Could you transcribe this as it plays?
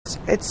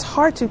it's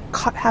hard to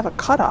have a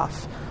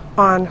cutoff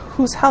on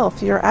whose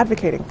health you're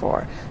advocating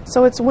for.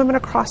 So it's women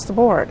across the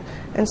board.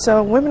 And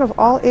so women of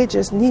all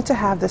ages need to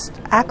have this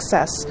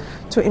access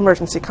to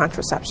emergency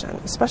contraception,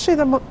 especially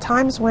the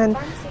times when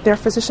their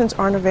physicians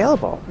aren't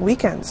available,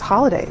 weekends,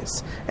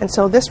 holidays. And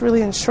so this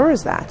really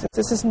ensures that.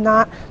 This is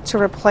not to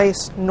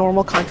replace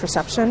normal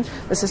contraception.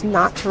 This is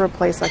not to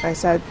replace, like I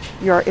said,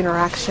 your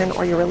interaction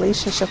or your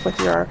relationship with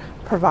your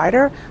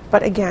provider.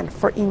 But again,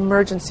 for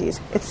emergencies,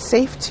 it's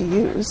safe to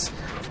use.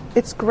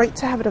 It's great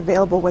to have it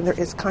available when there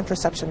is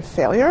contraception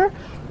failure,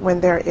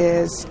 when there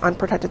is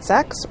unprotected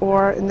sex,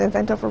 or in the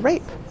event of a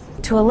rape.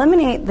 To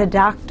eliminate the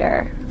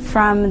doctor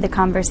from the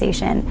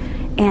conversation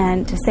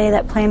and to say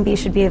that Plan B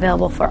should be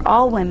available for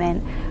all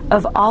women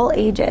of all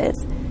ages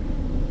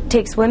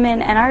takes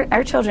women and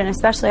our children,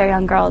 especially our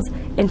young girls,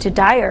 into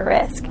dire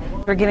risk.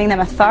 We're giving them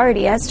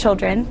authority as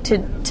children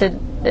to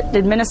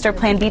administer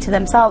Plan B to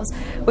themselves,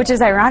 which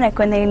is ironic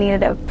when they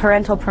needed a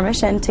parental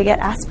permission to get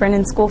aspirin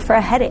in school for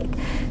a headache.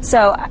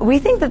 So we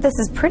think that this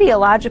is pretty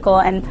illogical,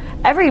 and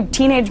every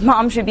teenage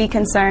mom should be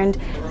concerned,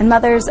 and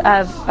mothers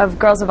of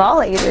girls of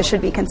all ages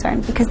should be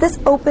concerned, because this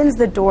opens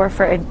the door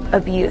for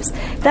abuse.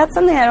 That's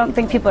something I don't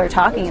think people are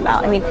talking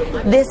about. I mean,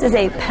 this is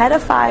a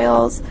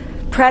pedophile's,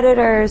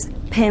 predator's,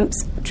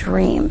 pimp's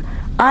dream.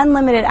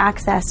 Unlimited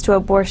access to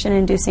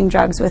abortion-inducing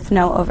drugs with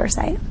no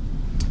oversight.